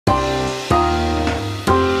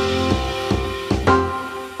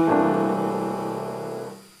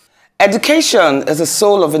Education is the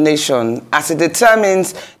soul of a nation as it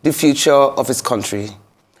determines the future of its country.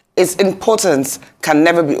 Its importance can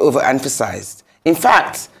never be overemphasized. In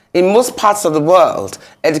fact, in most parts of the world,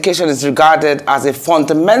 education is regarded as a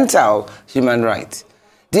fundamental human right.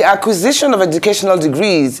 The acquisition of educational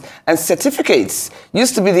degrees and certificates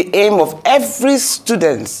used to be the aim of every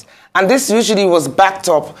student, and this usually was backed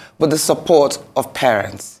up with the support of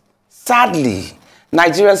parents. Sadly,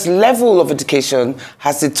 Nigeria's level of education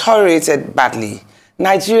has deteriorated badly.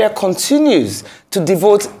 Nigeria continues to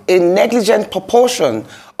devote a negligent proportion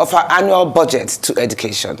of our annual budget to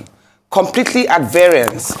education, completely at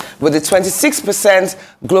variance with the 26%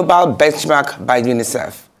 global benchmark by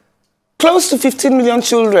UNICEF. Close to 15 million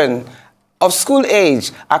children of school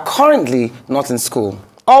age are currently not in school,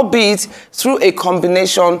 albeit through a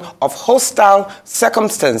combination of hostile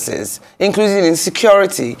circumstances, including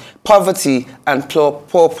insecurity, poverty, and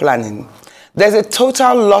poor planning. There's a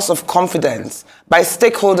total loss of confidence by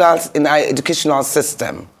stakeholders in our educational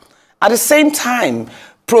system. At the same time,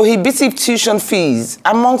 prohibitive tuition fees,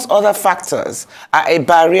 amongst other factors, are a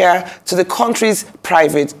barrier to the country's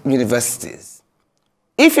private universities.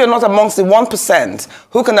 If you're not amongst the 1%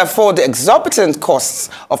 who can afford the exorbitant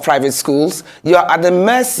costs of private schools, you are at the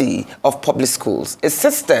mercy of public schools, a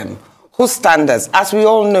system whose standards, as we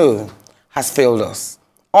all know, has failed us.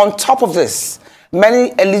 On top of this,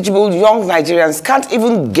 many eligible young Nigerians can't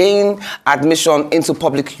even gain admission into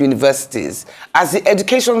public universities, as the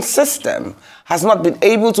education system has not been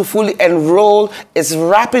able to fully enroll its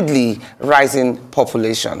rapidly rising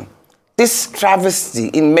population. This travesty,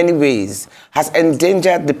 in many ways, has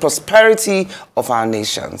endangered the prosperity of our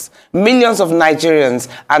nations. Millions of Nigerians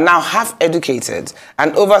are now half-educated,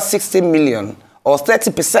 and over 60 million, or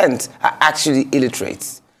 30%, are actually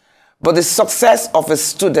illiterate. But the success of a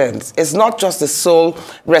student is not just the sole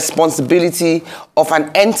responsibility of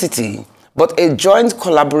an entity, but a joint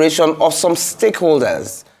collaboration of some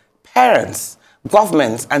stakeholders, parents,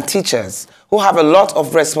 governments, and teachers who have a lot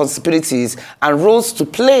of responsibilities and roles to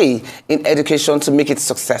play in education to make it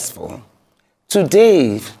successful.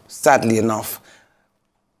 Today, sadly enough,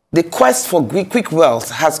 the quest for quick wealth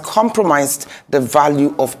has compromised the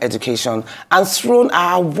value of education and thrown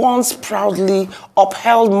our once proudly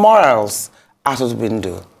upheld morals out of the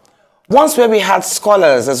window. Once where we had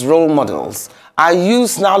scholars as role models, our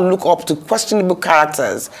youth now look up to questionable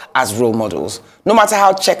characters as role models, no matter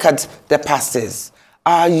how checkered their past is.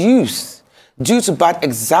 Our youth, due to bad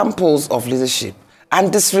examples of leadership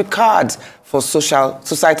and disregard for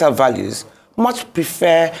societal values, much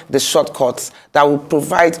prefer the shortcuts that will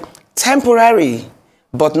provide temporary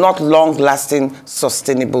but not long-lasting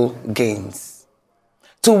sustainable gains.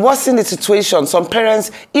 To worsen the situation, some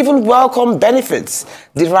parents even welcome benefits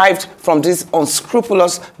derived from these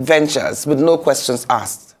unscrupulous ventures with no questions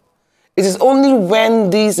asked. It is only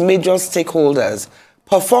when these major stakeholders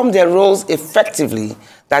perform their roles effectively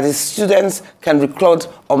that the students can record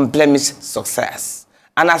unblemished success.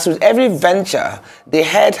 And as with every venture, the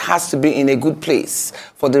head has to be in a good place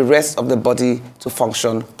for the rest of the body to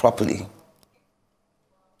function properly.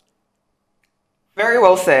 Very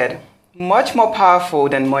well said. Much more powerful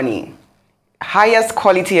than money. Highest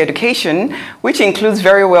quality education, which includes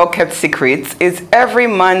very well-kept secrets, is every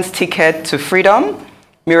man's ticket to freedom,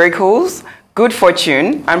 miracles, good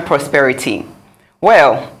fortune, and prosperity.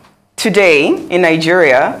 Well, today in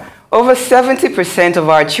Nigeria, over 70% of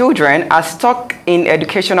our children are stuck in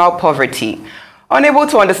educational poverty, unable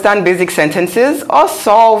to understand basic sentences or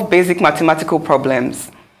solve basic mathematical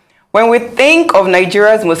problems. When we think of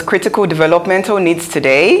Nigeria's most critical developmental needs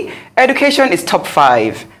today, education is top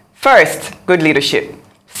 5. First, good leadership.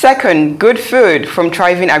 Second, good food from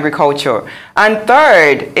thriving agriculture. And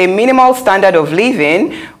third, a minimal standard of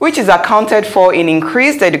living, which is accounted for in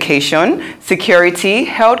increased education, security,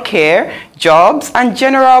 healthcare, jobs, and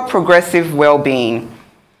general progressive well-being.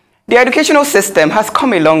 The educational system has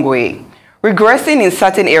come a long way, regressing in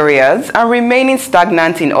certain areas and remaining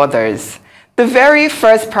stagnant in others. The very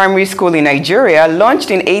first primary school in Nigeria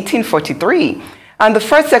launched in 1843, and the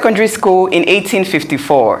first secondary school in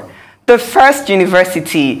 1854. The first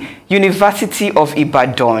university, University of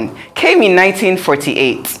Ibadan, came in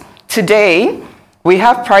 1948. Today, we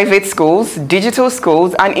have private schools, digital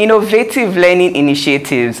schools, and innovative learning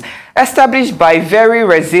initiatives established by very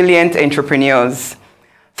resilient entrepreneurs.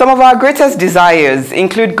 Some of our greatest desires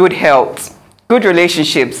include good health, good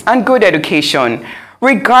relationships, and good education,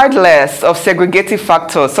 regardless of segregative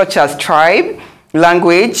factors such as tribe,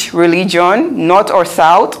 language, religion, north or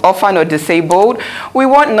south, orphan or disabled. We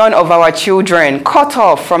want none of our children cut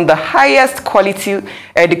off from the highest quality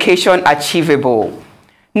education achievable.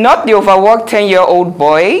 Not the overworked 10-year-old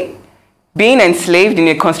boy, being enslaved in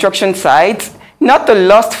a construction site, not the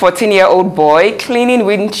lost 14-year-old boy cleaning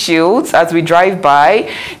windshields as we drive by,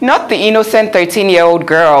 not the innocent 13-year-old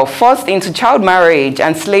girl forced into child marriage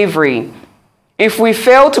and slavery. If we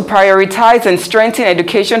fail to prioritize and strengthen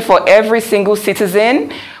education for every single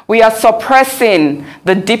citizen, we are suppressing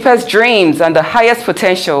the deepest dreams and the highest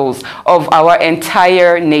potentials of our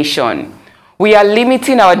entire nation. We are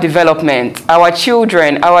limiting our development, our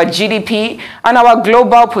children, our GDP, and our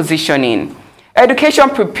global positioning. Education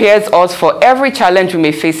prepares us for every challenge we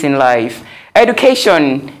may face in life.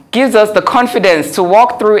 Education gives us the confidence to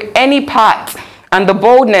walk through any path and the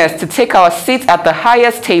boldness to take our seats at the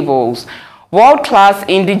highest tables. World-class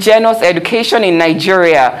indigenous education in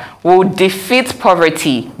Nigeria will defeat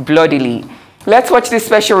poverty bloodily. Let's watch this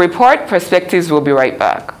special report. Perspectives will be right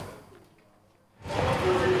back.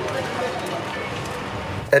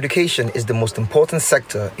 Education is the most important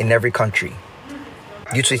sector in every country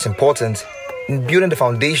due to its importance in building the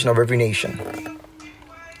foundation of every nation.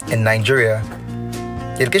 In Nigeria,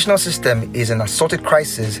 the educational system is in a sorted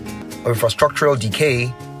crisis of infrastructural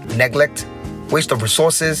decay, neglect, waste of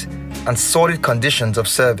resources, and sordid conditions of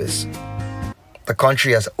service. The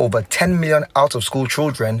country has over 10 million out-of-school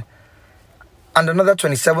children, and another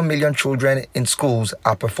 27 million children in schools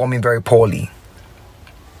are performing very poorly.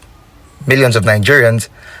 Millions of Nigerians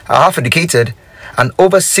are half-educated, and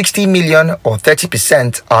over 60 million or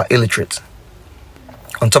 30% are illiterate.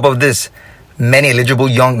 On top of this, many eligible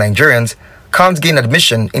young Nigerians can't gain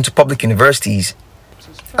admission into public universities.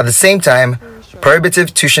 At the same time,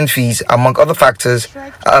 prohibitive tuition fees, among other factors,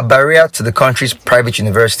 are a barrier to the country's private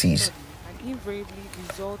universities.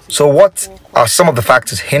 So what are some of the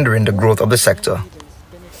factors hindering the growth of the sector?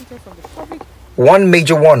 One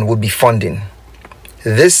major one would be funding.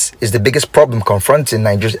 This is the biggest problem confronting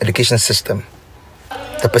Nigeria's education system.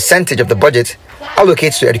 The percentage of the budget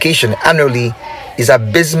allocated to education annually is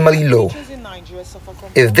abysmally low.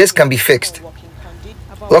 If this can be fixed,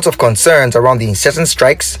 lots of concerns around the incessant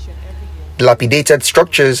strikes, dilapidated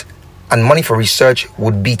structures, and money for research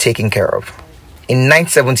would be taken care of. In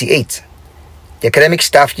 1978, the Academic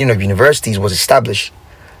Staff Union of Universities was established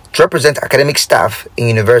to represent academic staff in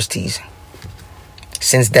universities.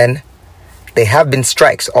 Since then, there have been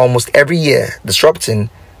strikes almost every year, disrupting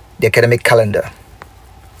the academic calendar.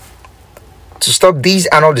 To stop these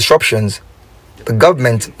annual disruptions, the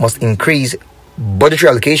government must increase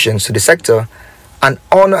budgetary allocations to the sector and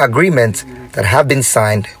honor agreements that have been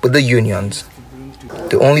signed with the unions.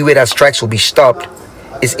 The only way that strikes will be stopped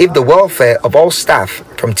is if the welfare of all staff,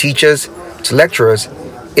 from teachers to lecturers,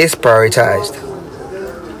 is prioritized.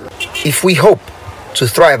 If we hope to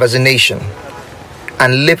thrive as a nation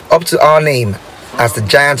and live up to our name as the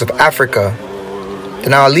giants of Africa,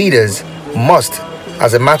 then our leaders must,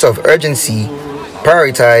 as a matter of urgency,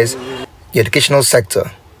 prioritize the educational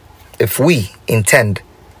sector if we intend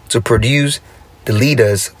to produce the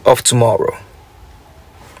leaders of tomorrow.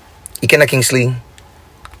 Ikenna Kingsley,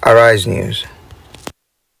 Arise News.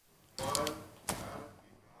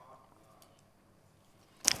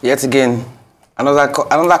 Yet again, another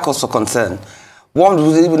cause for concern. One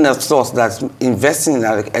would even have thought that investing in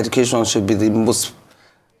education should be the most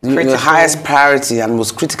the highest priority and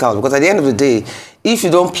most critical, because at the end of the day, if you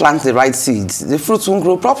don't plant the right seeds, the fruits won't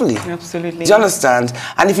grow properly. Absolutely. Do you understand?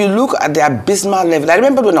 And if you look at the abysmal level, I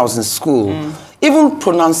remember when I was in school, even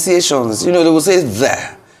pronunciations, you know, they would say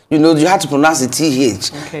there. You know, you had to pronounce the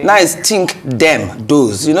TH. Okay. Now it's think, them,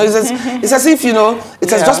 those. You know, it's as if, you know, it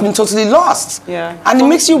has just been totally lost. Yeah. And it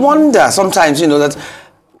makes you wonder sometimes, you know, that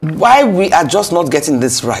why we are just not getting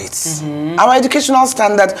this right. Our educational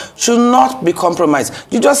standard should not be compromised.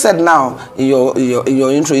 You just said now in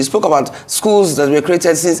your intro, you spoke about schools that were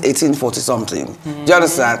created since 1840-something. Do you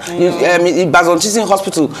understand? In Bazon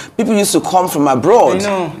Hospital, people used to come from abroad. I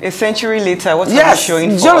know. A century later, what are we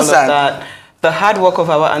showing for all of that? The hard work of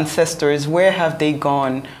our ancestors, where have they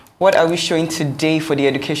gone? What are we showing today for the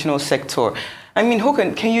educational sector? I mean,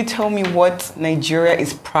 can you tell me what Nigeria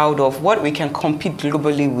is proud of, what we can compete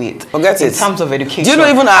globally with in terms of education? Do you know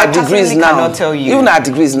even our degrees now, even our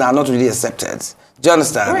degrees now are not really accepted. Do you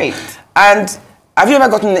understand? Right. And have you ever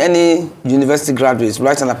gotten any university graduates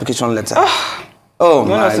write an application letter? Oh,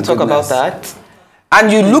 you want us to talk about that? And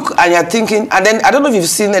you look and you're thinking, and then I don't know if you've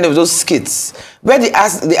seen any of those skits where they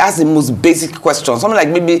ask the most basic questions, something like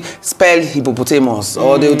maybe spell hippopotamus,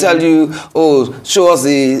 or they'll tell you, oh,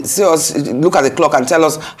 look at the clock and tell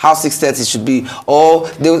us how 6:30 should be, or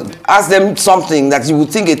they'll ask them something that you would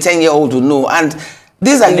think a 10-year-old would know, and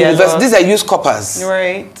these are youth coppers.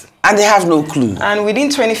 Right. And they have no clue. And within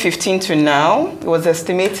 2015 to now, it was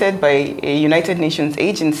estimated by a United Nations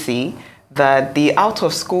agency that the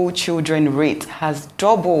out-of-school children rate has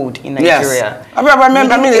doubled in Nigeria. Yes.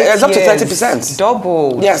 I mean, it's up to 30%.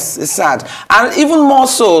 Doubled. Yes, it's sad. And even more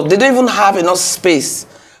so, they don't even have enough space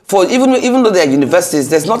for, even though they're universities,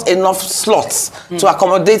 there's not enough slots to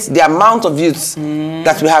accommodate the amount of youths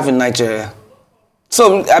that we have in Nigeria.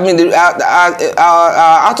 So, I mean, our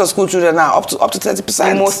out-of-school children are up to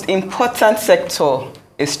 30%. The most important sector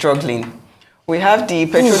is struggling. We have the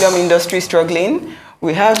petroleum industry struggling.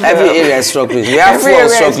 We have every area is struggling. We have fuel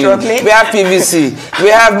struggling. We have PVC. We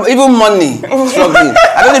have even money struggling.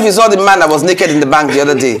 I don't know if you saw the man that was naked in the bank the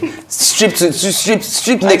other day, stripped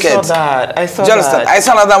naked. I saw that. I saw that. I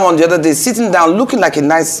saw another one the other day, sitting down, looking like a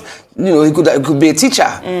nice, you know, he could be a teacher,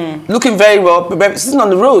 looking very well, sitting on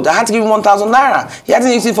the road. I had to give him 1,000 naira. He hadn't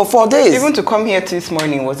eaten for 4 days. Even to come here this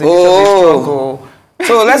morning was a bit of a struggle.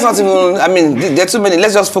 So let's not even, I mean, there are too many.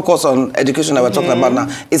 Let's just focus on education that we're talking about now.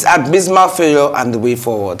 It's abysmal failure and the way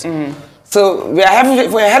forward. So we're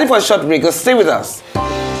heading for a short break. So stay with us.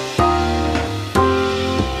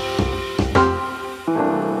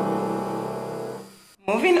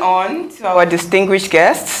 Moving on to our distinguished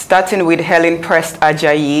guests, starting with Helen Prest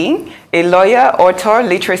Ajayi, a lawyer, author,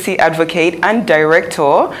 literacy advocate, and director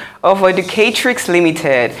of Educatrix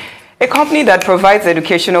Limited, a company that provides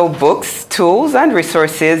educational books, tools, and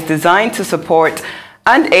resources designed to support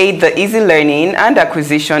and aid the easy learning and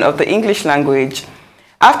acquisition of the English language.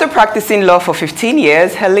 After practicing law for 15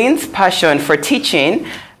 years, Helen's passion for teaching,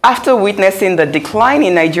 after witnessing the decline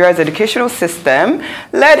in Nigeria's educational system,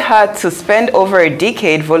 led her to spend over a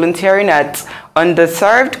decade volunteering at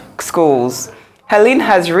underserved schools. Helen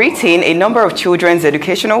has written a number of children's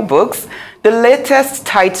educational books, the latest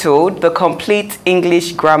titled The Complete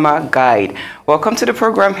English Grammar Guide. Welcome to the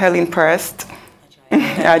program, Helen Prest.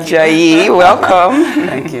 Ajayi, welcome.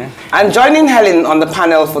 Thank you. And joining Helen on the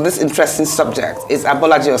panel for this interesting subject is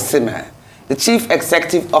Abolaji Osime, the Chief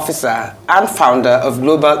Executive Officer and founder of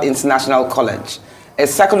Global International College, a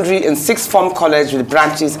secondary and sixth form college with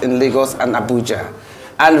branches in Lagos and Abuja,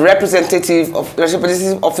 and representative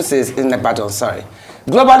offices in Ibadan.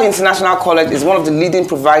 Global International College is one of the leading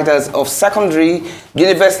providers of secondary,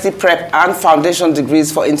 university prep, and foundation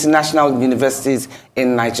degrees for international universities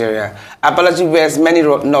in Nigeria. Abolaji wears many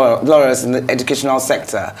laurels in the educational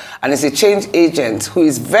sector and is a change agent who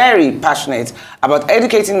is very passionate about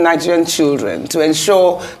educating Nigerian children to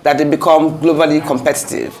ensure that they become globally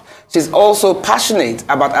competitive. She's also passionate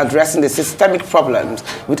about addressing the systemic problems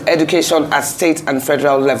with education at state and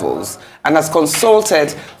federal levels and has consulted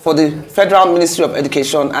for the Federal Ministry of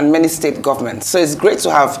Education and many state governments. So it's great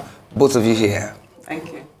to have both of you here.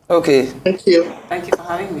 Thank you. Okay. Thank you. Thank you for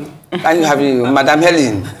having me. Thank you for having you, Madam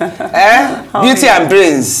Helen. Beauty and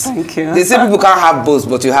brains. Thank you. They say people can't have both,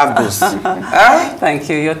 but you have both. Thank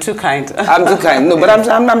you. You're too kind. I'm too kind. No, but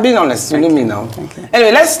I'm being honest. You know me now.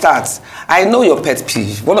 Anyway, let's start. I know your pet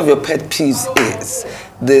peeve. One of your pet peeves is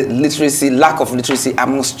the lack of literacy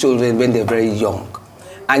amongst children when they're very young.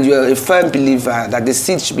 And you're a firm believer that the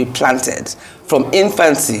seed should be planted from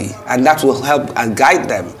infancy, and that will help and guide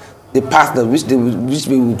them the path that which they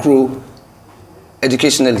will grow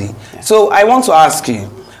educationally. Yeah. So I want to ask you,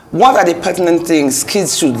 what are the pertinent things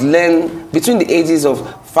kids should learn between the ages of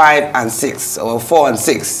 5 and 6 or 4 and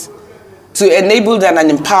 6 to enable them and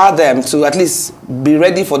empower them to at least be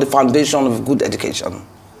ready for the foundation of good education?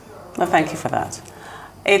 Well, thank you for that.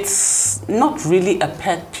 It's not really a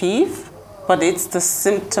pet peeve, but it's the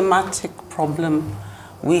symptomatic problem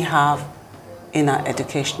we have in our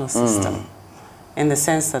educational system. In the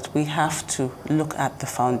sense that we have to look at the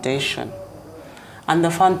foundation. And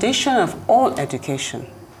the foundation of all education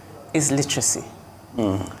is literacy.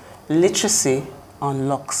 Literacy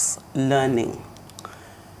unlocks learning.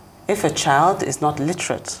 If a child is not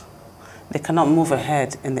literate, they cannot move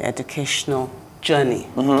ahead in the educational journey.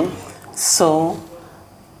 So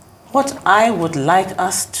what I would like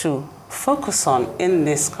us to focus on in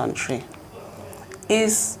this country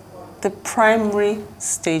is the primary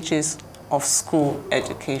stages of school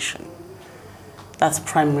education. That's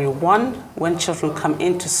primary 1, when children come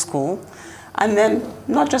into school, and then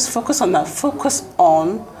not just focus on that, focus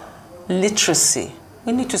on literacy.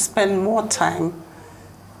 We need to spend more time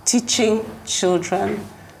teaching children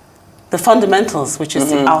the fundamentals, which is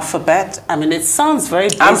the alphabet. I mean, it sounds very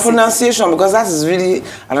basic. And pronunciation, because that is really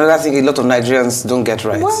another thing a lot of Nigerians don't get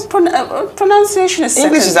right. Well, pronunciation is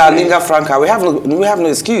secondary. English is our lingua franca. We have no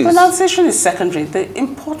excuse. Pronunciation is secondary. The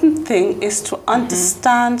important thing is to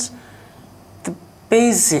understand the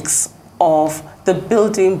basics of the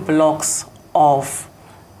building blocks of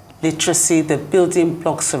literacy, the building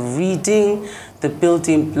blocks of reading, the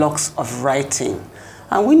building blocks of writing.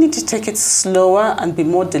 And we need to take it slower and be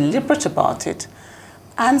more deliberate about it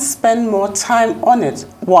and spend more time on it.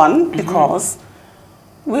 One, because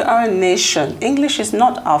we are a nation. English is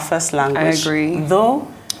not our first language. I agree. Though.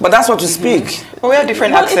 But that's what we speak. But we have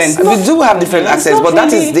different accents. We do have different accents, but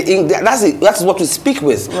really, that's what we speak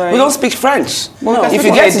with. Right. We don't speak French. No. If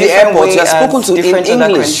you get to the airport, you're spoken to in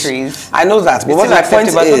English. I know that, but what my point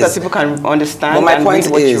is, that people can understand. But my point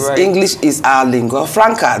is, English is our lingua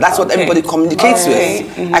franca. That's what everybody communicates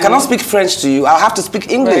with. I cannot speak French to you. I'll have to speak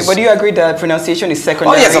English. Right. But do you agree that pronunciation is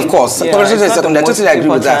secondary? Oh yes, of course. Pronunciation is secondary. I totally agree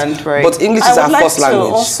with that. Right. But English is our first language. I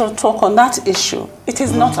would like to also talk on that issue. It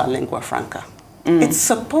is not our lingua franca. It's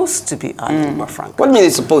supposed to be our lingua franca. What do you mean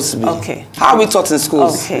it's supposed to be? Okay. How are we taught in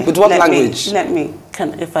schools? Okay. With what language?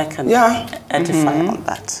 If I can edify on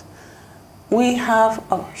that. We have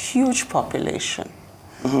a huge population.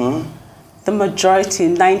 The majority,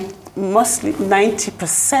 mostly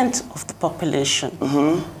 90% of the population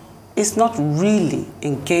is not really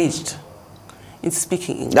engaged in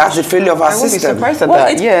speaking English. That's the failure of our system. I would be surprised at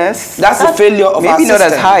that, yes. That's the failure of our system. Maybe not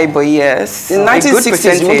as high, but yes. In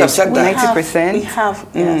 1960s, you would have said that. 90%? We have,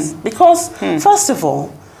 yes. Because, first of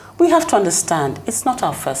all, we have to understand, it's not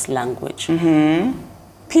our first language.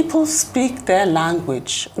 People speak their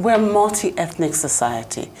language. We're a multi-ethnic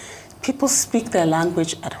society. People speak their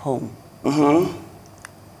language at home.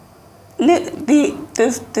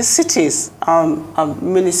 The cities are a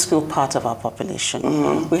minuscule part of our population.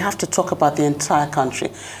 We have to talk about the entire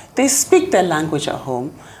country. They speak their language at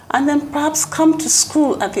home and then perhaps come to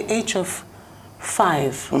school at the age of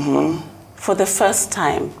 5 for the first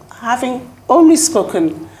time, having only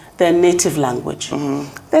spoken their native language.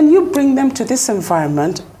 Then you bring them to this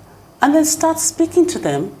environment and then start speaking to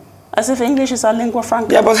them as if English is our lingua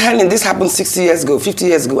franca. Yeah, but Helen, this happened 60 years ago, 50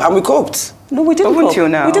 years ago, and we coped. No, we didn't cope.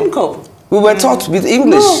 Now? We didn't cope. We were taught with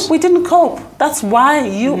English. No, we didn't cope. That's why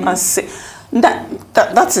you are saying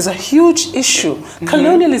that is a huge issue.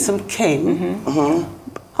 Colonialism came.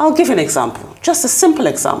 I'll give you an example, just a simple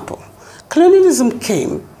example. Colonialism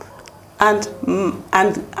came and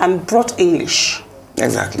brought English.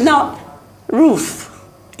 Exactly. Now, Ruth,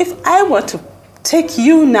 if I were to take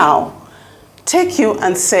you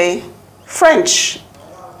and say French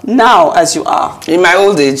now as you are. In my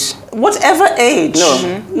old age. Whatever age.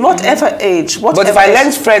 No. Whatever age. But if I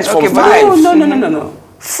learned French from 5. No.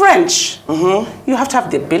 French, you have to have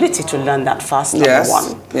the ability to learn that fast, number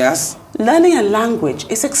one. Yes. Learning a language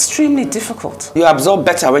is extremely difficult. You absorb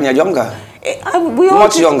better when you're younger.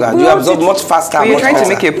 Much younger. You absorb much faster. But you're trying to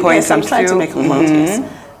make a point. Yes, I'm trying to make a point, yes.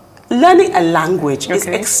 Learning a language is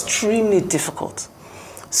extremely difficult.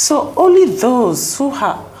 So only those who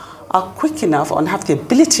are quick enough and have the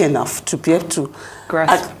ability enough to be able to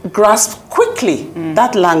grasp quickly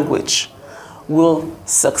that language will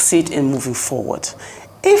succeed in moving forward.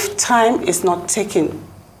 If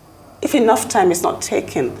enough time is not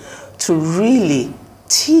taken to really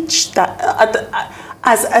teach that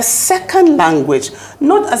as a second language,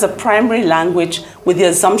 not as a primary language with the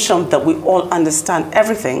assumption that we all understand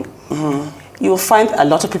everything, you'll find a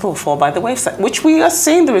lot of people fall by the wayside, which we are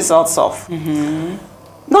seeing the results of.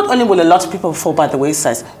 Not only will a lot of people fall by the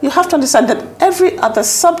wayside, you have to understand that every other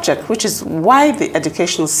subject, which is why the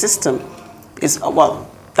educational system is, well,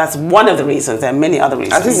 that's one of the reasons. There are many other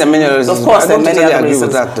reasons. I think there are many other reasons. Of course, there are many other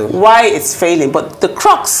reasons why it's failing. But the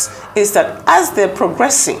crux is that as they're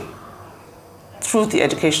progressing through the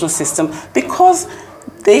educational system, because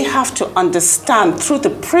they have to understand through the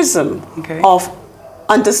prism of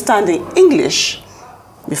understanding English,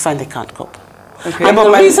 we find they can't cope. And the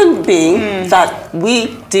reason being that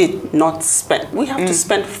we did not spend, we have to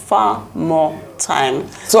spend far more time.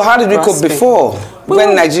 So how did we cope before?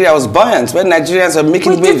 When Nigeria was buoyant, when Nigerians were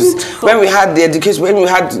making waves, when we had the education, when we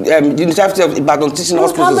had University of Ibadan teaching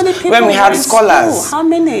hospitals, when we had scholars. How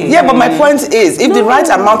many? Yeah, but my point is, if the right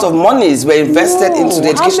amount of monies were invested into the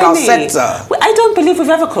educational sector. I don't believe we've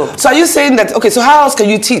ever coped. So are you saying that, okay, so how else can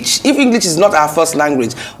you teach? If English is not our first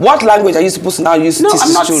language, what language are you supposed to now use to teach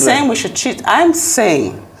children? No, I'm not saying we should cheat. I'm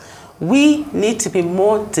saying we need to be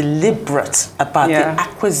more deliberate about the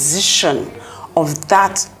acquisition of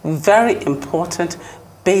that very important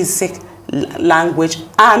basic language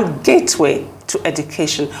and gateway to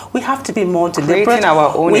education. We have to be more deliberate. Creating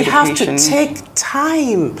our own education. We have to take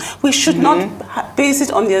time. We should not base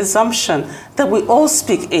it on the assumption that we all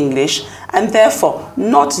speak English and therefore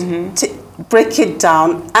not break it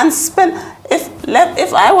down and spend.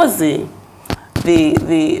 If I was the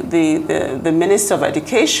Minister of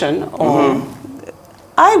Education, or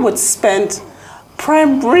I would spend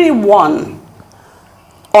primary 1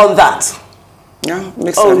 on that. Yeah,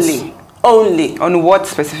 makes sense. Only. On what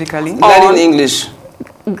specifically? Learning English.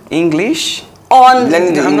 English? On the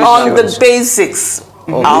the basics,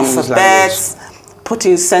 alphabets,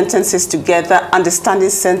 putting sentences together, understanding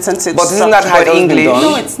sentences. But isn't that how English?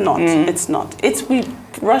 No, it's not. It's not. We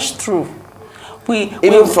rush through.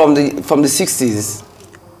 Even from the 60s,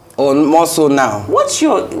 or more so now. You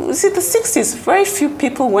see, the 60s, very few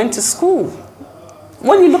people went to school.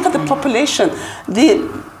 When you look at the population, the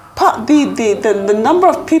number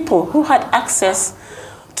of people who had access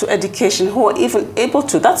to education, who were even able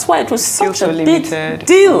to, that's why it was such a big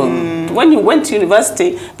deal. When you went to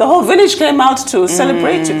university, the whole village came out to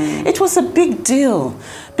celebrate you. It was a big deal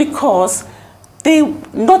because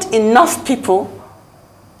not enough people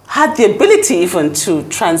had the ability even to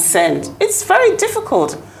transcend. It's very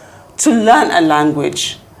difficult to learn a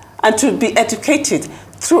language and to be educated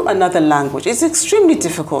through another language. It's extremely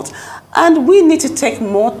difficult. And we need to take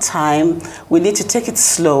more time. We need to take it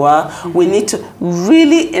slower. We need to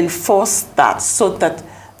really enforce that so that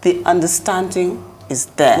the understanding is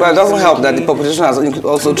there. Well, it doesn't help that the population has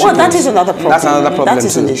also... Well, that is another problem. That's another problem. That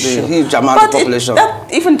is an issue. The huge amount of population.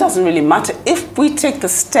 That even doesn't really matter if we take the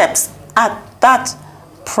steps at that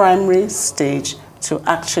primary stage to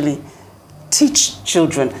actually teach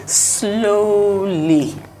children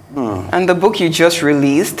slowly. And the book you just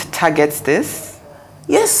released targets this?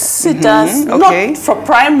 Yes, it does. Okay. Not for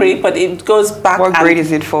primary, but it goes back. What grade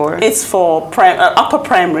is it for? It's for upper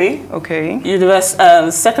primary. Okay.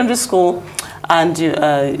 Secondary school, and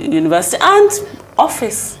university and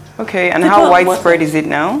office. Okay. And how widespread is it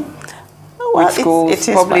now? Well, with schools, it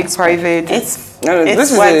is public, private? It's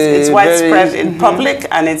widespread in public,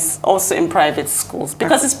 and it's also in private schools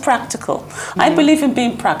because it's practical. I believe in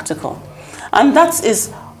being practical. And that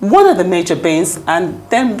is one of the major banes. And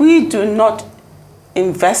then we do not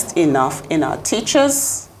invest enough in our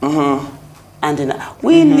teachers. And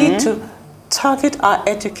we need to target our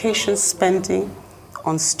education spending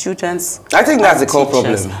on students. I think that's the core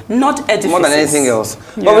problem. Not edifices. More than anything else.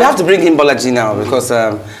 Yeah. But we have to bring in Abolaji now because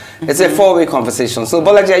it's a four-way conversation. So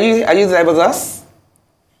Abolaji, are you there with us?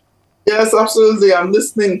 Yes, absolutely. I'm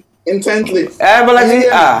listening intently. Abolaji,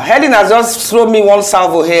 Helen has just thrown me one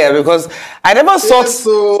salvo here because I never thought... Yes,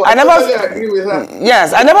 so I totally agree with her.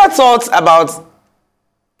 Yes, I never thought about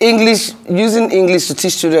using English to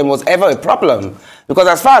teach children was ever a problem. Because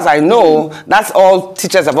as far as I know, that's all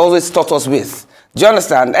teachers have always taught us with. Do you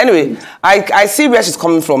understand? Anyway, I see where she's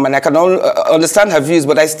coming from and I can understand her views,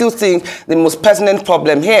 but I still think the most pertinent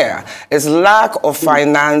problem here is lack of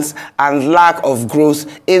finance and lack of growth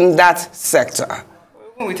in that sector.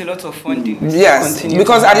 With a lot of funding. Yes,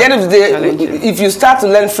 because at the end of the day, if you start to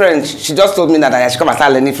learn French, she just told me that I should come and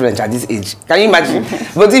start learning French at this age. Can you imagine?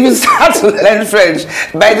 But if you start to learn French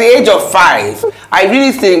by the age of 5, I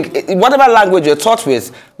really think whatever language you're taught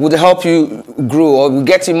with would help you grow or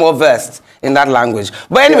get you more versed in that language.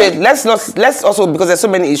 But anyway, let's also, because there's so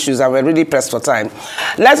many issues and we're really pressed for time,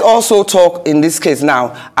 let's also talk in this case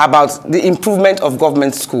now about the improvement of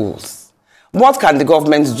government schools. What can the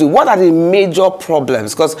government do? What are the major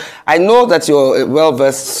problems? Because I know that you're a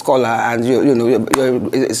well-versed scholar and you're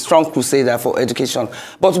a strong crusader for education.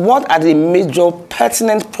 But what are the major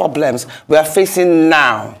pertinent problems we are facing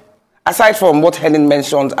now? Aside from what Helen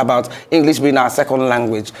mentioned about English being our second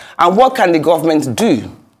language. And what can the government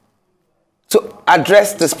do to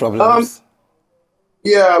address these problems?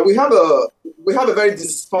 Yeah, we have a very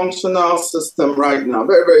dysfunctional system right now,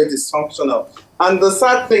 very, very dysfunctional. And the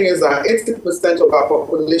sad thing is that 80% of our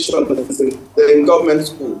population is in government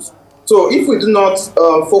schools. So if we do not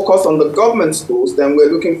focus on the government schools, then we're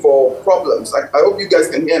looking for problems. I hope you guys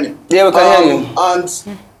can hear me. Yeah, we can hear you. And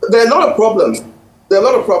there are a lot of problems. There are a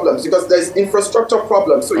lot of problems because there's infrastructure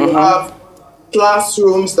problems. So you have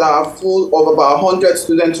classrooms that are full of about 100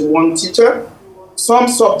 students to one teacher. Some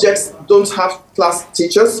subjects don't have class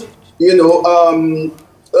teachers. A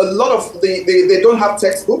lot of they don't have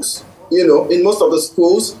textbooks. In most of the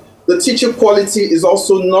schools, the teaching quality is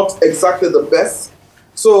also not exactly the best.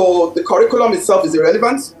 So the curriculum itself is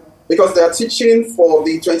irrelevant because they are teaching for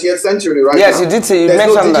the 20th century right now. Yes, you did say, you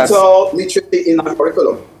mentioned that. There's no digital literacy in our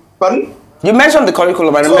curriculum. Pardon? You mentioned the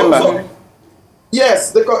curriculum, I remember.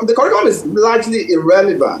 Yes, the curriculum is largely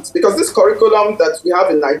irrelevant because this curriculum that we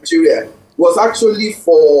have in Nigeria was actually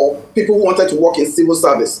for people who wanted to work in civil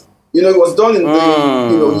service. It was done in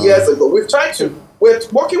the, years ago. We're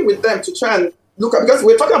working with them to try and look at, because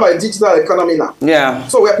we're talking about a digital economy now. Yeah.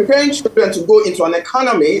 So we're preparing children to go into an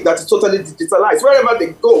economy that is totally digitalized. Wherever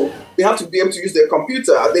they go, they have to be able to use their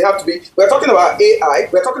computer. We're talking about AI,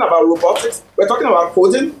 we're talking about robotics, we're talking about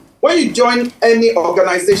coding. when you join any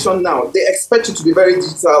organization now, they expect you to be very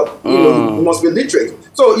digital. You must be literate.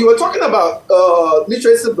 So you were talking about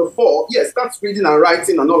literacy before. Yes, that's reading and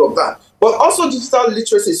writing and all of that. But also digital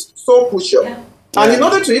literacy is so crucial. Yeah. And in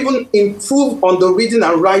order to even improve on the reading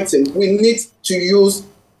and writing, we need to use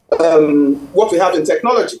what we have in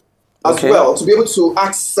technology as well to be able to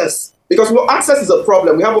access. Because access is a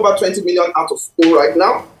problem. We have over 20 million out of school right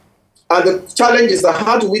now. And the challenge is that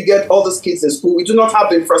how do we get all these kids in school? We do not have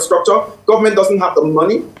the infrastructure. Government doesn't have the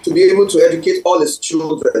money to be able to educate all its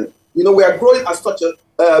children. We are growing at such an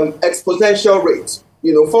exponential rate.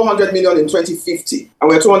 400 million in 2050, and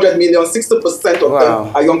we're 200 million, 60% of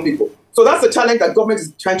them are young people. So that's the challenge that government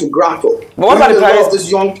is trying to grapple. But what about the private,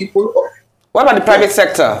 these young people? What about the private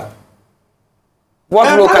sector?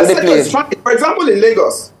 What role can they play? For example, in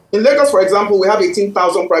Lagos, for example, we have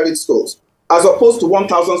 18,000 private schools, as opposed to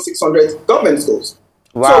 1,600 government schools.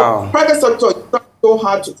 Wow. So private sector is so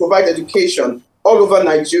hard to provide education all over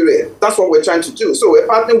Nigeria. That's what we're trying to do. So we're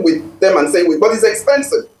partnering with them and saying, but it's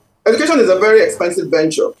expensive. Education is a very expensive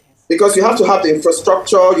venture because you have to have the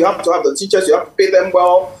infrastructure, you have to have the teachers, you have to pay them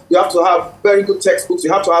well, you have to have very good textbooks,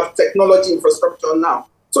 you have to have technology infrastructure now.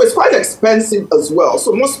 So it's quite expensive as well.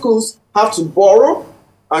 So most schools have to borrow,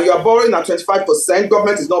 and you are borrowing at 25%.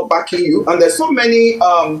 Government is not backing you, and there's so many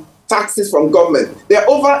taxes from government. There are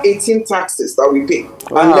over 18 taxes that we pay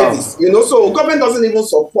and levies. So government doesn't even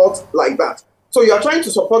support like that. So you are trying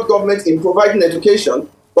to support government in providing education,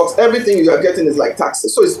 but everything you are getting is like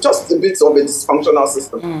taxes. So it's just a bit of a dysfunctional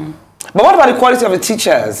system. But what about the quality of the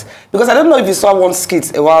teachers? Because I don't know if you saw one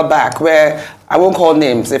skit a while back where, I won't call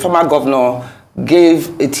names, a former governor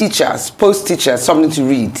gave a teacher, supposed teacher, something to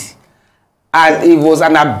read. And it was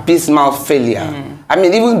an abysmal failure. I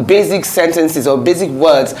mean, even basic sentences or basic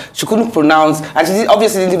words, she couldn't pronounce, and she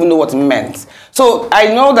obviously didn't even know what it meant. So I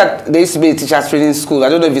know that there used to be a teacher's training school. I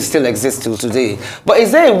don't know if it still exists till today. But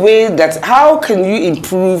is there a way that, how can you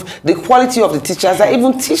improve the quality of the teachers that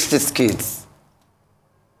even teach these kids?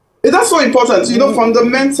 That's so important.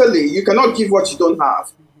 Fundamentally, you cannot give what you don't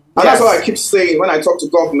have. And that's what I keep saying when I talk to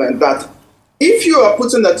government, that if you are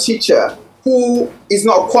putting a teacher who is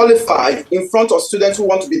not qualified in front of students who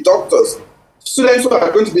want to be doctors, students who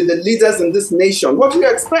are going to be the leaders in this nation, what do you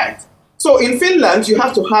expect? So in Finland, you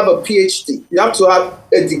have to have a PhD. You have to have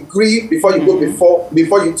a degree before you go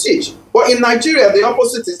before you teach. But in Nigeria, the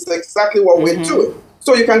opposite is exactly what we're doing.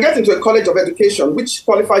 So you can get into a college of education, which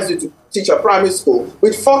qualifies you to teach a primary school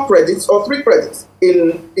with 4 credits or 3 credits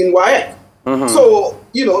in WAEC. So,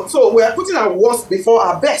 so we are putting our worst before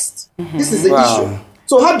our best. This is the issue.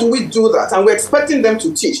 So how do we do that? And we're expecting them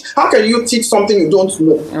to teach. How can you teach something you don't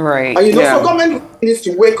know? Right. And so government needs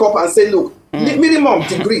to wake up and say, look, minimum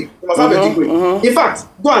degree. You must have a degree. In fact,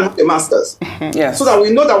 go and have a master's. So that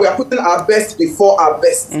we know that we are putting our best before our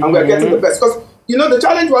best. And we're getting the best. Because, the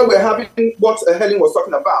challenge why we're having what Helen was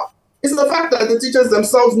talking about is the fact that the teachers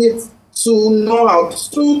themselves need to know how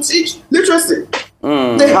to teach literacy.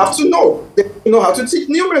 They have to know. They know how to teach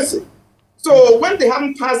numeracy. So when they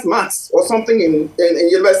haven't passed maths or something in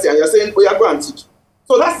university and you're saying, oh, yeah, go and teach.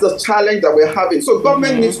 So that's the challenge that we're having. So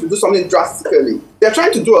government needs to do something drastically. They're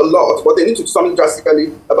trying to do a lot, but they need to do something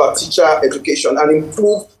drastically about teacher education and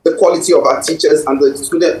improve the quality of our teachers and the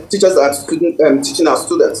teachers that are teaching our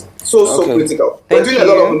students. So critical. We're doing a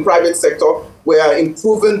lot of in private sector. We are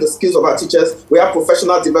improving the skills of our teachers. We have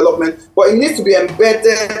professional development, but it needs to be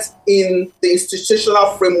embedded in the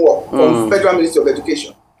institutional framework from Federal Ministry of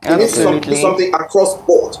Education. It needs to do something across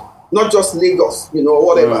board, not just Lagos,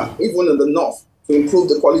 whatever, even in the north, to improve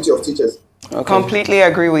the quality of teachers. Completely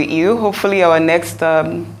agree with you. Hopefully our next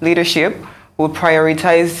leadership will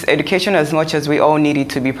prioritize education as much as we all need it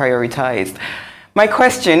to be prioritized. My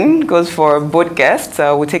question goes for both guests.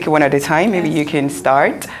 We'll take it one at a time. Maybe you can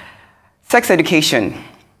start. Sex education.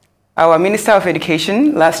 Our Minister of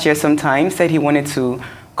Education last year sometime said he wanted to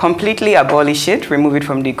completely abolish it, remove it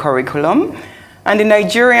from the curriculum. And the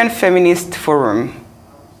Nigerian Feminist Forum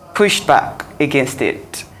pushed back against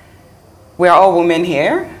it. We are all women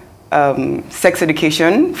here. Sex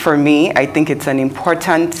education, for me, I think it's an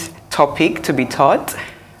important topic to be taught.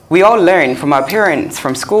 We all learn from our parents,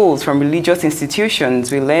 from schools, from religious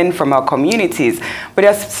institutions. We learn from our communities. But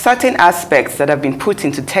there are certain aspects that have been put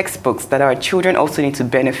into textbooks that our children also need to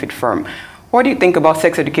benefit from. What do you think about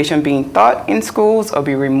sex education being taught in schools or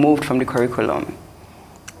be removed from the curriculum?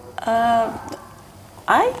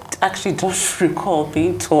 I actually don't recall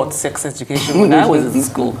being taught sex education when I was in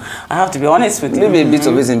school. I have to be honest with you. Maybe a bit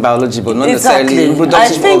of it in biology, but not necessarily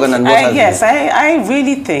reproductive organ and what have you. Yes, I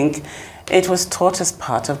really think it was taught as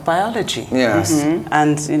part of biology. Yes.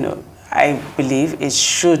 And, I believe it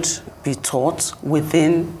should be taught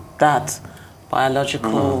within that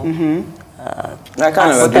biological.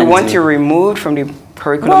 But they want you removed from the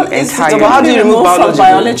curriculum entirely. But how do you remove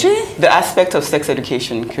biology? The aspect of sex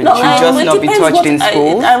education should No, just not be touched in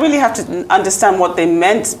school. I really have to understand what they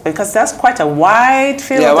meant, because that's quite a wide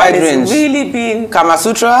field. Yeah, wide range. It's really been Kama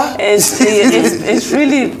Sutra. It's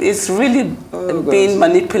really being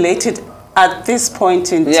manipulated at this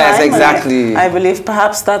point in time. Yes, exactly. I believe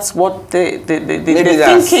perhaps that's what the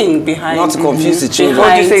thinking behind. Not to confuse the children.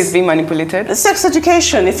 What do you say is being manipulated? The sex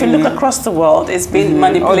education, if you look across the world, is being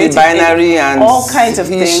manipulated. All the binary and all kinds of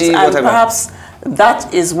things, she, and whatever. perhaps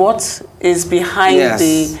that is what is behind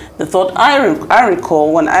the thought. I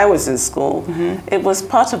recall when I was in school, it was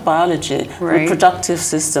part of biology, reproductive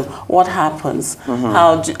system, what happens,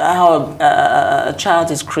 how a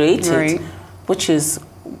child is created, which is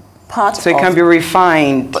part of... So it can be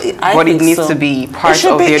refined, but it needs to be part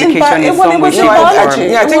of the education in some way.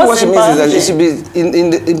 I think what she means is that it should be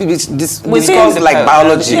discussed like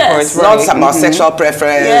biology, not about sexual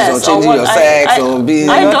preference or changing your sex or being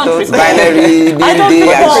binary, being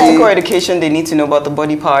gay. Physical education, they need to know about the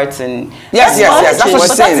body parts and... Yes, that's what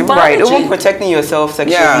she's saying. Right, even protecting yourself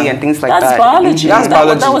sexually and things like that. That's biology. That's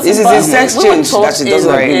biology. This is in sex change that she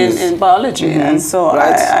doesn't agree with. In biology, and so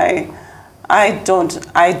I don't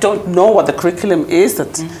know what the curriculum is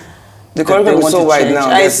that the curriculum is so wide now.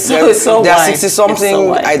 There are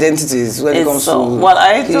 60-something identities when it comes to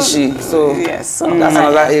he, she. So that's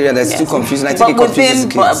another area that's too confusing. I think it confuses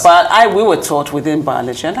the kids. But we were taught within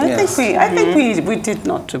biology, and I think we did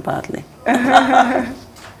not too badly.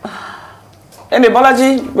 Anyway,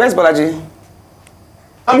 Bolaji, where's Bolaji?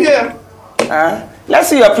 I'm here. Let's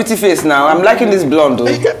see your pretty face now. I'm liking this blonde, though.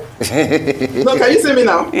 No, can you see me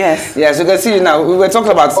now? Yes. Yes, you can see you now. We were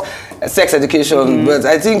talking about sex education, but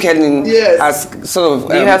I think Helen has sort of...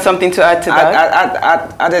 Do you have something to add to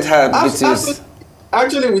that? Added her bit.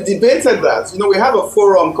 Actually, we debated that. You know, we have a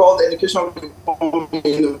forum called Education Reform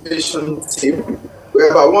Innovation Team. We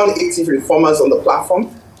have about 180 reformers on the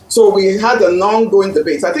platform. So we had an ongoing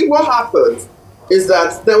debate. I think what happened is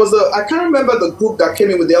that there was I can't remember the group that came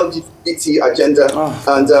in with the LGBT agenda,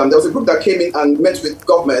 and there was a group that came in and met with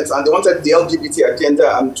government, and they wanted the LGBT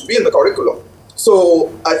agenda to be in the curriculum.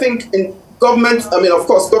 So I think in government, of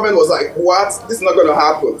course, government was like, what? This is not going to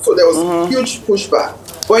happen. So there was huge pushback.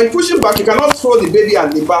 But in pushing back, you cannot throw the baby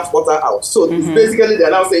and the bathwater out. So basically,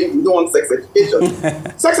 they're now saying you don't want sex education.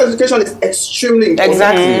 Sex education is extremely important.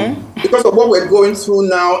 Exactly. Because of what we're going through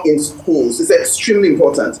now in schools. It's extremely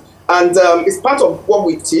important. And it's part of what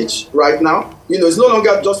we teach right now. You know, it's no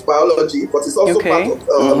longer just biology, but it's also part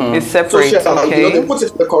of it's separate. Social, you know, they put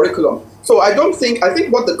it in the curriculum. So I think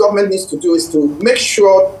what the government needs to do is to make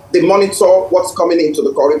sure they monitor what's coming into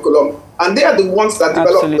the curriculum. And they are the ones that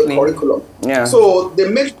develop the curriculum. Yeah. So they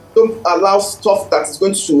don't allow stuff that is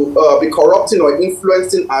going to be corrupting or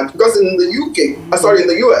influencing. Because in the in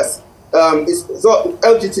the US,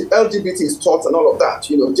 LGBT is taught and all of that,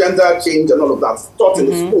 you know, gender change and all of that is taught in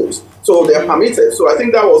the schools. So they are permitted. So I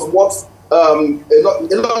think that was what a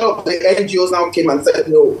lot of the NGOs now came and said,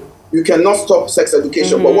 no, you cannot stop sex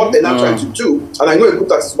education. But what they're now trying to do, and I know a group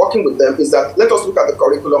that is working with them, is that let us look at the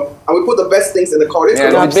curriculum and we put the best things in the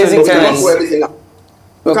curriculum. Yeah, the basic we can't do everything out.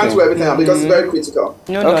 We can't do everything out because it's very critical.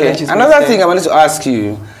 Another thing I wanted to ask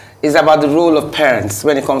you is about the role of parents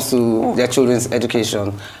when it comes to their children's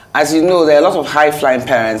education. As you know, there are a lot of high-flying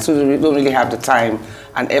parents who don't really have the time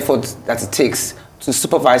and effort that it takes to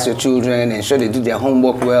supervise your children, ensure they do their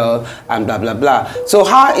homework well, and blah, blah, blah. So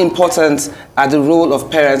how important are the role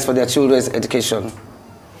of parents for their children's education?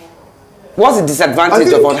 What's the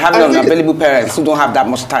disadvantage of having unavailable parents who don't have that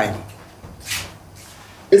much time?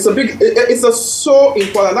 It's so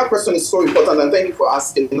important. That question is so important, and thank you for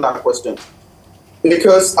asking that question.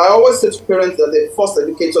 Because I always say to parents that they're first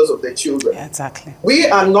educators of their children. Yeah, exactly. We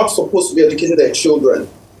are not supposed to be educating their children.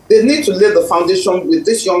 They need to lay the foundation with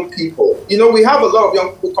these young people. You know, we have a lot of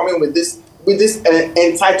young people coming with this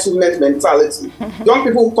entitlement mentality. Young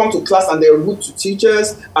people who come to class and they're rude to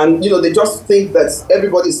teachers, and you know they just think that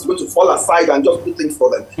everybody is going to fall aside and just do things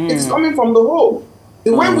for them. It's coming from the home.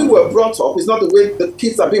 The way we were brought up is not the way the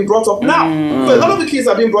kids are being brought up now. So a lot of the kids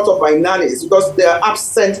are being brought up by nannies because there are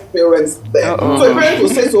absent parents there. So a parent will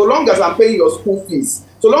say, so long as I'm paying your school fees,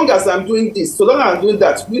 so long as I'm doing this, so long as I'm doing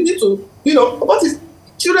that, we need to, you know,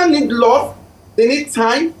 children need love, they need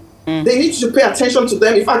time, they need to pay attention to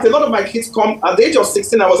them. In fact, a lot of my kids come at the age of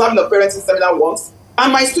 16. I was having a parenting seminar once,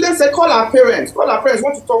 and my students said, call our parents,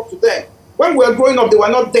 want to talk to them. When we were growing up, they were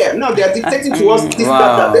not there. Now they are dictating to us this,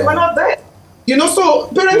 that. They were not there. You know, so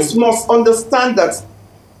parents must understand that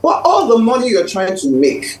all the money you're trying to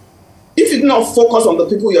make, If you do not focus on the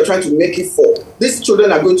people you're trying to make it for, these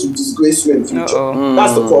children are going to disgrace you in the future.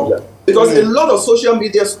 That's the problem. Because a lot of social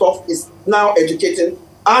media stuff is now educating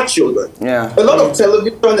our children. Yeah. A lot of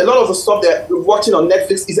television, a lot of the stuff that we're watching on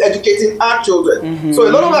Netflix is educating our children. So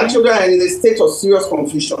a lot of our children are in a state of serious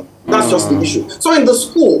confusion. That's just the issue. So in the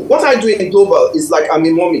school, what I do in global is like I'm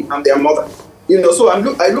a mommy, I'm their mother. You know, so I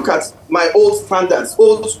look at my old standards,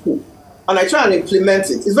 old school, and I try and implement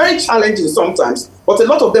it. It's very challenging sometimes, but a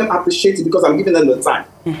lot of them appreciate it because I'm giving them the time.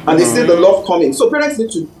 And they see the love coming. So parents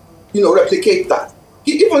need to, you know, replicate that.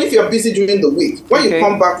 Even if you're busy during the week, when you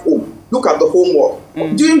come back home, look at the homework.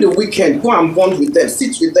 During the weekend, go and bond with them,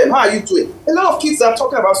 sit with them. How are you doing? A lot of kids are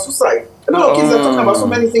talking about suicide. A lot of kids are talking about so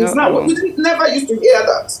many things now. We never used to hear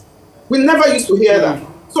that. We never used to hear that.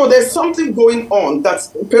 So there's something going on that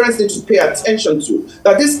parents need to pay attention to,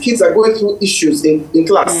 that these kids are going through issues in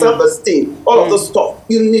class, self-esteem, all of the stuff.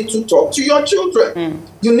 You need to talk to your children.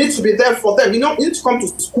 You need to be there for them. You know, you need to come to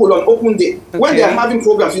school on open day. When they are having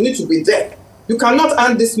programs, you need to be there. You cannot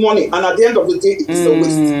earn this money, and at the end of the day, it's a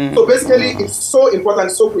waste. So basically, it's so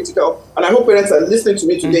important, so critical, and I hope parents are listening to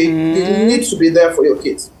me today. You need to be there for your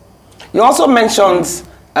kids. You also mentioned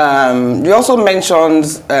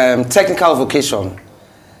technical vocation.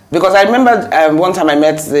 Because I remember one time I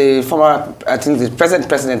met the former, I think the present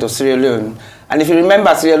president of Sierra Leone, and if you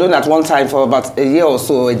remember, Sierra Leone at one time for about a year or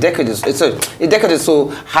so, a decade or so,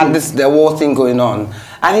 had the war thing going on,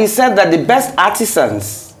 and he said that the best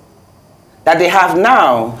artisans that they have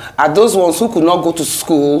now are those ones who could not go to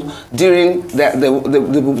school during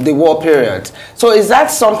the war period. So is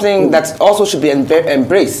that something that also should be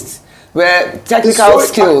embraced, where technical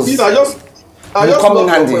skills come in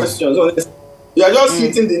handy? You are just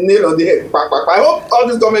hitting the nail on the head. I hope all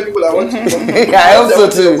these government people are watching. Yeah, I hope so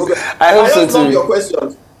too. I love your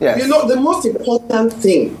questions. Yes. You know, the most important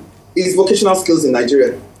thing is vocational skills in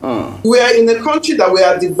Nigeria. We are in a country that we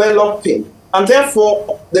are developing, and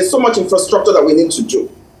therefore there's so much infrastructure that we need to do.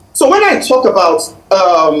 So when I talk about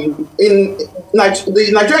the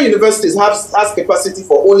Nigerian universities has capacity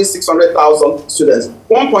for only 600,000 students.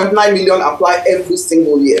 1.9 million apply every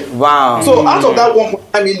single year. Wow. So out of that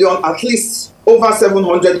 1.9 million, at least over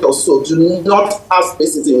 700 or so do not have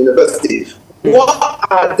spaces in university. What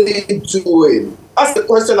are they doing? That's the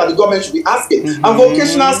question that the government should be asking. And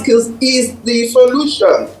vocational skills is the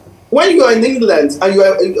solution. When you are in England and you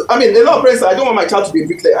are, I mean, a lot of parents say, I don't want my child to be a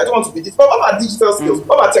bricklayer. I don't want to be this. But what about digital skills?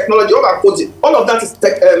 What about technology? What about coding? All of that is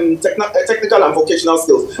technical and vocational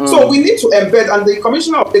skills. So we need to embed, and the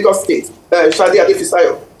Commissioner of Lagos State, Shadi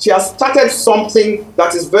Adefisayo, she has started something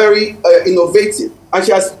that is very innovative. And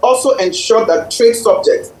she has also ensured that trade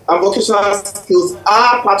subjects and vocational skills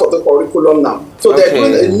are part of the curriculum now. So they're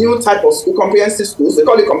doing a new type of school, comprehensive schools. They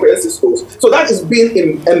call it comprehensive schools. So that is being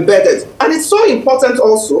embedded. And it's so important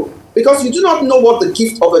also because you do not know what the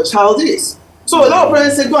gift of a child is. So a lot of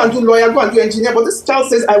parents say, go and do lawyer, go and do engineer. But this child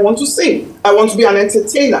says, I want to sing. I want to be an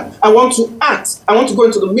entertainer. I want to act. I want to go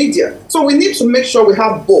into the media. So we need to make sure we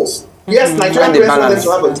have both. Yes, Nigerian parents want them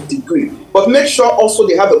to have a degree, but make sure also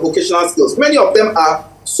they have a vocational skills. Many of them are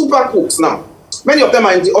super cooks now. Many of them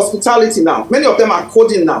are in the hospitality now. Many of them are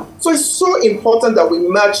coding now. So it's so important that we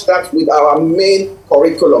merge that with our main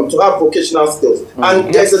curriculum to have vocational skills.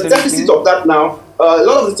 And there's a deficit of that now. A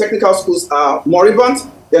lot of the technical schools are moribund.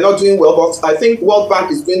 They're not doing well, but I think World Bank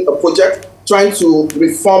is doing a project trying to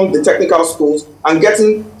reform the technical schools and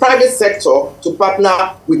getting private sector to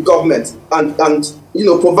partner with government and you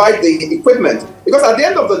know, provide the equipment. Because at the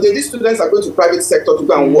end of the day, these students are going to private sector to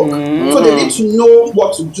go and work. So they need to know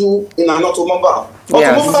what to do in an automobile.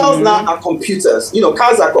 Automobiles now are computers. You know,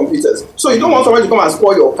 cars are computers. So you don't want someone to come and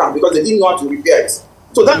spoil your car because they didn't know how to repair it.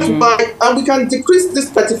 So that's why, and we can decrease this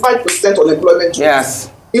 35% unemployment rate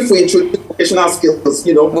if we introduce vocational skills,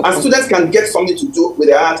 you know, and students can get something to do with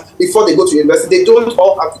their hands before they go to university. They don't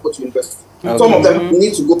all have to go to university. Some of them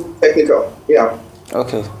need to go technical. Yeah.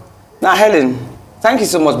 Okay. Now, Helen, thank you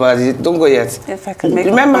so much, but don't go yet. If I could make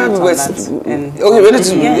remember, we were okay,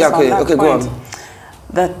 go on.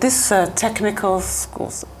 That this technical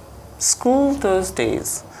school those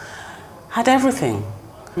days had everything.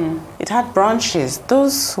 It had branches.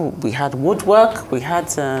 We had woodwork, we had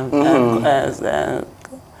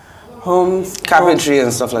carpentry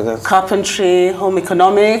and stuff like that. Carpentry, home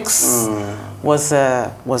economics was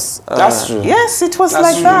that's true. Yes, it was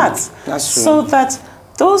That's like that. That's true. So that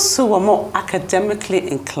those who were more academically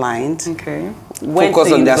inclined went focus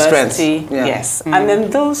to on their university, strengths. Yeah. yes, and then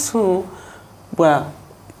those who were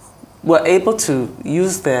able to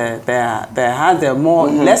use their hand, they're more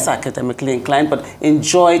less academically inclined, but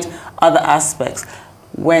enjoyed other aspects,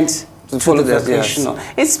 went to follow the vocational.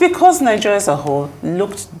 Yes. It's because Nigeria as a whole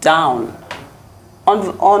looked down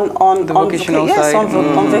on the vocational side.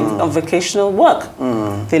 On vocational work.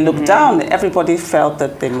 They looked down. Everybody felt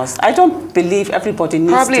that they must. I don't believe everybody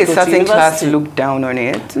needs probably to go a certain to class looked down on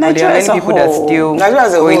it. Nigeria as a whole. That still Nigeria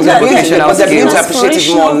as a whole. But they're beginning to appreciate it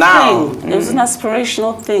more now. It was an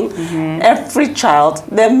aspirational thing. Every child,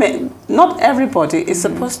 not everybody is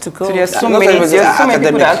supposed to go. So there's so many people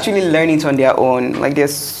that actually learn it on their own. Like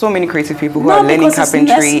there's so many creative people who are learning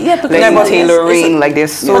carpentry, learning tailoring. Like they're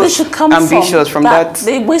so ambitious from that.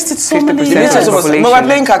 They wasted so many years. But we're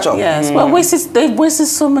playing catch up. Yes, well, they've wasted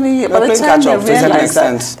so many years. By the time they realized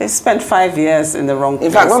that they spent 5 years in the wrong place.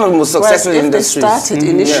 In fact, one of the most successful industries. If they started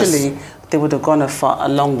initially, they would have gone a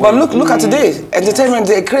long way. But look at today. Entertainment,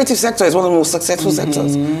 the creative sector is one of the most successful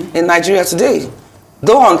sectors in Nigeria today.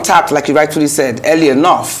 Though untapped, like you rightfully said, early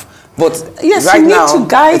enough. But yes, right now, you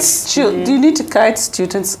need to guide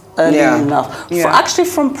students early enough. Actually,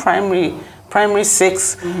 from primary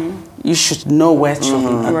 6, you should know where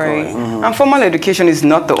children are going. And formal education is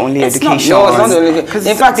not the only education. No, it's not the only.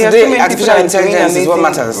 In fact, today, artificial intelligence is what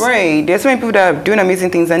matters. Right. There's so many people that are doing amazing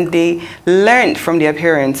things, and they learn from their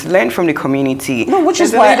parents, learn from the community. No, which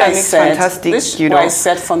is why I said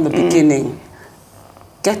from the beginning,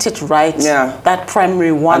 get it right. That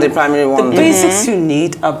primary one. The primary one. The basics you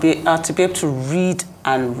need are to be able to read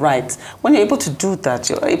and write. When you're able to do that,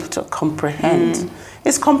 you're able to comprehend.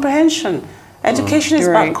 It's comprehension. Education is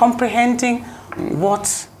about comprehending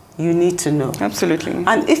what you need to know. Absolutely.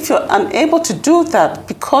 And if you're unable to do that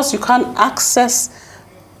because you can't access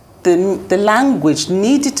the language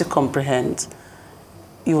needed to comprehend,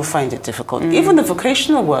 you will find it difficult. Even the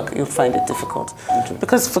vocational work, you'll find it difficult.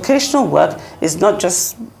 Because vocational work is not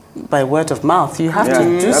just by word of mouth. You have to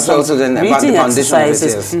do some reading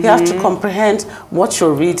exercises. You have to comprehend what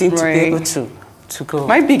you're reading to be able to go.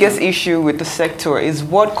 My biggest issue with the sector is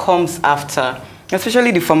what comes after,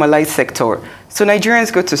 especially the formalized sector. So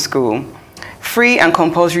Nigerians go to school. Free and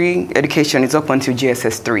compulsory education is up until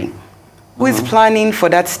GSS 3. Who is planning for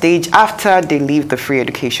that stage after they leave the free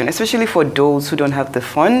education, especially for those who don't have the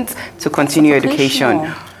funds to continue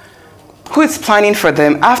education? Who is planning for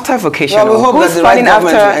them after vocational? Well, we hope Who's that the planning right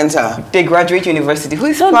government after will enter. they graduate university? Who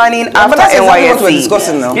is planning after NYSC? what we're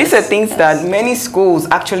discussing now. These are things that many schools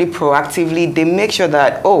actually proactively, they make sure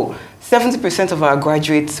that, 70% of our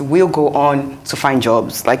graduates will go on to find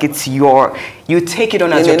jobs. Like you take it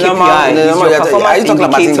on as your KPI, it's your performance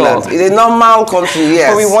indicator. In a normal country,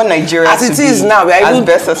 yes. But we want Nigeria as it is now, we are even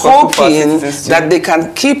hoping that they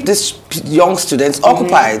can keep these young students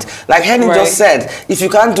occupied. Like Helen just said, if you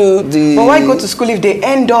can't do the... But why go to school if they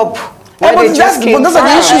end up... But those are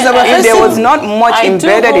the issues that we're facing. If there was not much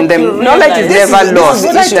embedded in them, knowledge is never lost.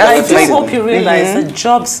 I do hope you realize that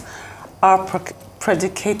jobs are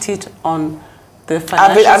predicated on the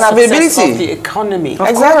financial success of the economy.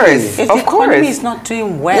 Of course. If the economy is not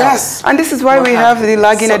doing well. And this is why we have the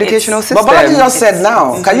lagging educational system. But Abolaji just said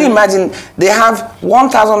now, can you imagine, they have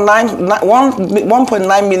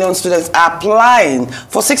 1.9 million students applying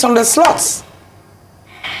for 600 slots.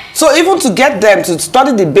 So even to get them to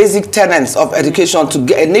study the basic tenets of education to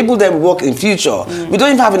enable them work in future, we don't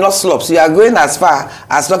even have enough slots. You are going as far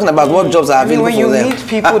as talking about what jobs are available for them. When you meet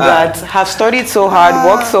people that have studied so hard,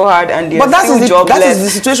 worked so hard, and they're still jobless, that is the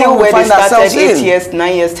situation we find ourselves in. 8 years,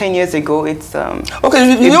 9 years, 10 years ago, it's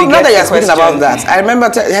okay, you know, now that you're speaking about that, I remember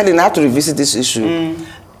Helen, I have to revisit this issue.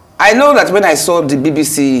 I know that when I saw the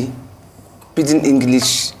BBC Pidgin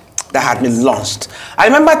English that had been launched, I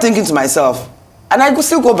remember thinking to myself, and I could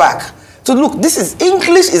still go back to look, this is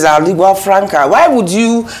English is our lingua franca. Why would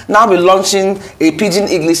you now be launching a Pidgin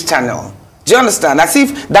English channel? Do you understand? As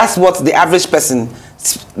if that's what the average person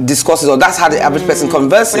discusses, or that's how the average person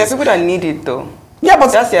converses. But there are people that need it though. Yeah,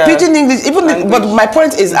 but Pidgin English, but my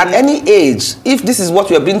point is, at any age, if this is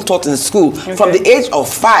what we are being taught in school, from the age of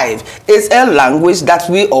 5, it's a language that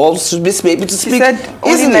we all should be able to speak. She said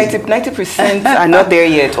only 90% are not there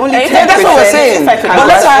yet. Only 10%. That's what we're saying. But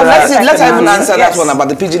let's even answer that one about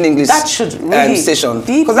the Pidgin English station,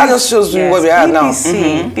 because that just shows you where we are now.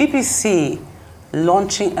 BBC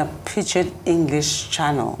launching a Pidgin English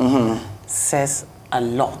channel says a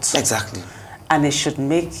lot. Exactly. And it should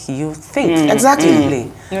make you think deeply.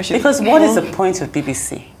 Because what is the point of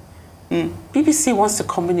BBC? BBC wants to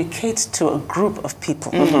communicate to a group of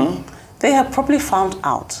people. They have probably found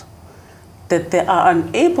out that they are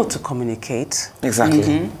unable to communicate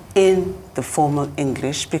in the formal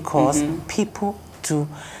English because people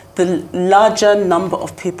the larger number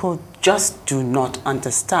of people just do not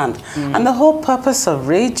understand. And the whole purpose of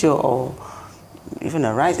radio or even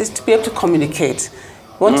a write is to be able to communicate.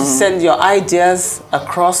 want to send your ideas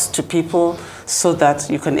across to people so that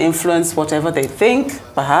you can influence whatever they think,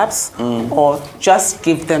 perhaps, or just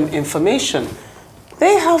give them information.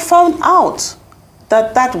 They have found out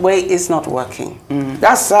that that way is not working.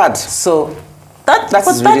 That's sad. So that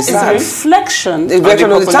is really a sad. reflection of the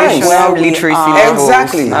population where literacy levels.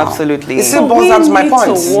 Exactly. Absolutely. It still boils down to my point.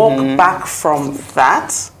 We need to walk back from that.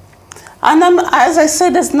 And as I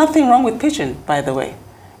said, there's nothing wrong with pidgin, by the way.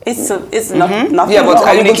 It's nothing Yeah, but wrong.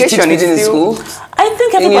 are you going to teach Communication pidgin in is school? I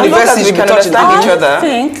think In everybody university, we you can can touch understand each it. other. I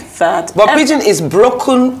think that... But pidgin is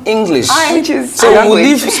broken English. Which is So we language.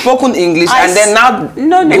 leave spoken English and then now...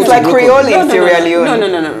 No. It's like Creole in Sierra Leone.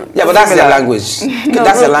 No. Yeah, but that's their language. No,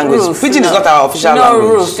 That's their Ruth, language. Ruth, Pidgin is no. not our official no,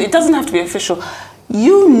 language. Ruth, it doesn't have to be official.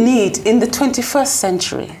 You need, in the 21st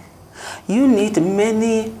century, you need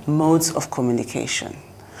many modes of communication.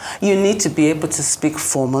 You need to be able to speak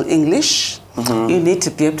formal English. You need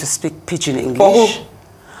to be able to speak pidgin English. For who?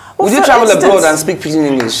 Well, Would you for travel instance, abroad and speak pidgin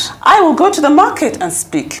English? I will go to the market and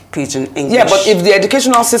speak pidgin English. Yeah, but if the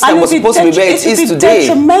educational system And was if supposed to be where it is today...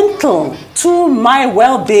 detrimental to my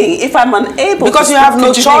well-being if I'm unable Because to you have speak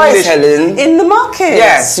no pidgin choice, English Helen. in the market.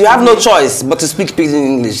 Yes, you have no choice but to speak pidgin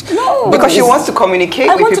English. No. Because she wants to communicate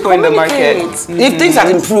I with want to people in the market. communicate. If things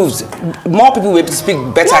had improved, more people will be able to speak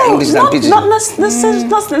better English than pidgin. Not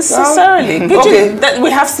necessarily. Pidgin, Okay.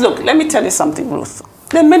 we have to look. Let me tell you something, Ruth.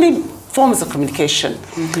 There are many forms of communication,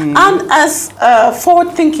 and as a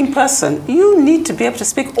forward-thinking person, you need to be able to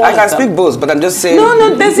speak all I of can them. speak both, but I'm just saying...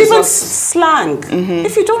 No, there's it's even not- slang.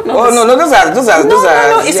 If you don't know. Oh, no, those are...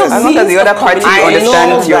 No, it's yes. a As long as the means other of party communication.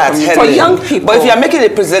 understands your that, communication. For Helen. young people. But if you are making a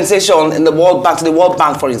presentation in the World Bank, to the World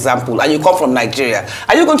Bank, for example, and you come from Nigeria,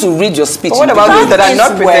 are you going to read your speech? But what in about pidgin? those that are is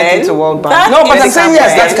not presenting when- to World Bank? that No, but is I'm saying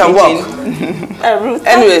yes, that can work. Ruth,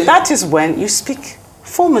 Anyway. that is when you speak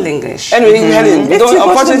formal English. Anyway, Helen, If you go to the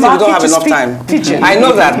unfortunately, we don't market, have you enough speak time. pidgin. I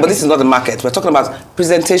know that, but this is not the market. We're talking about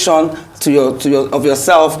presentation of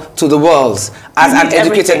yourself to the world as an need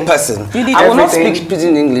educated everything. person. You need I will not everything. speak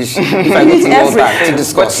pidgin English if I go to the World Bank to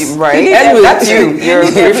discuss. Right. Anyway, That's you. You're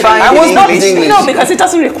refined I was in not English. English. No, because it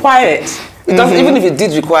doesn't require it. It doesn't, even if it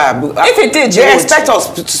did require... If it did, you they would. expect us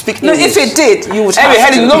to speak No, English. if it did, you would Anyway, have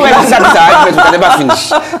Helen, to. you know when we start this argument, we can never finish.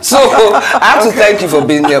 So, I have to thank you for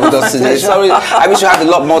being here with us today. Sorry, I wish you had a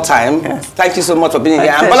lot more time. Yes. Thank you so much for being here.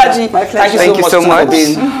 And pleasure. Abolaji, My pleasure. thank you so much for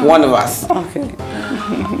being one of us. Okay.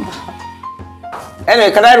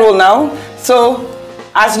 Anyway, can I roll now? So,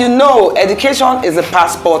 as you know, education is a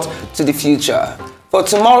passport to the future. For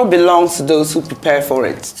tomorrow belongs to those who prepare for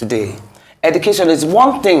it today. Education is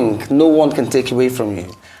one thing no one can take away from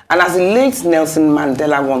you. And as the late Nelson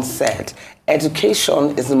Mandela once said,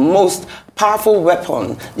 education is the most powerful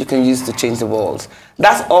weapon you can use to change the world.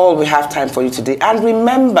 That's all we have time for you today. And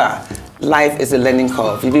remember, life is a learning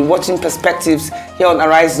curve. You've been watching Perspectives here on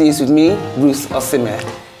Arise News with me, Ruth Osime.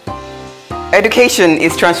 Education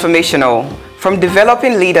is transformational. From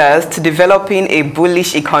developing leaders to developing a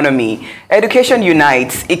bullish economy, education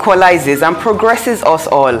unites, equalizes, and progresses us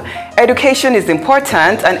all. Education is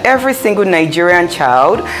important, and every single Nigerian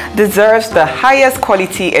child deserves the highest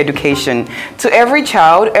quality education. To every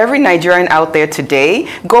child, every Nigerian out there today,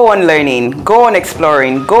 go on learning, go on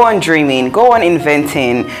exploring, go on dreaming, go on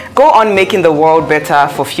inventing, go on making the world better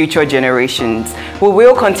for future generations. We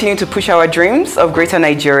will continue to push our dreams of greater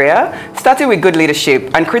Nigeria, starting with good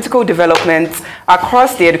leadership and critical development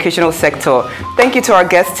across the educational sector. Thank you to our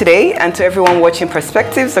guests today and to everyone watching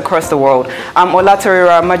Perspectives across the world. I'm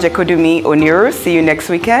Olatorera Oniru. See you next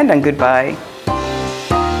weekend and goodbye.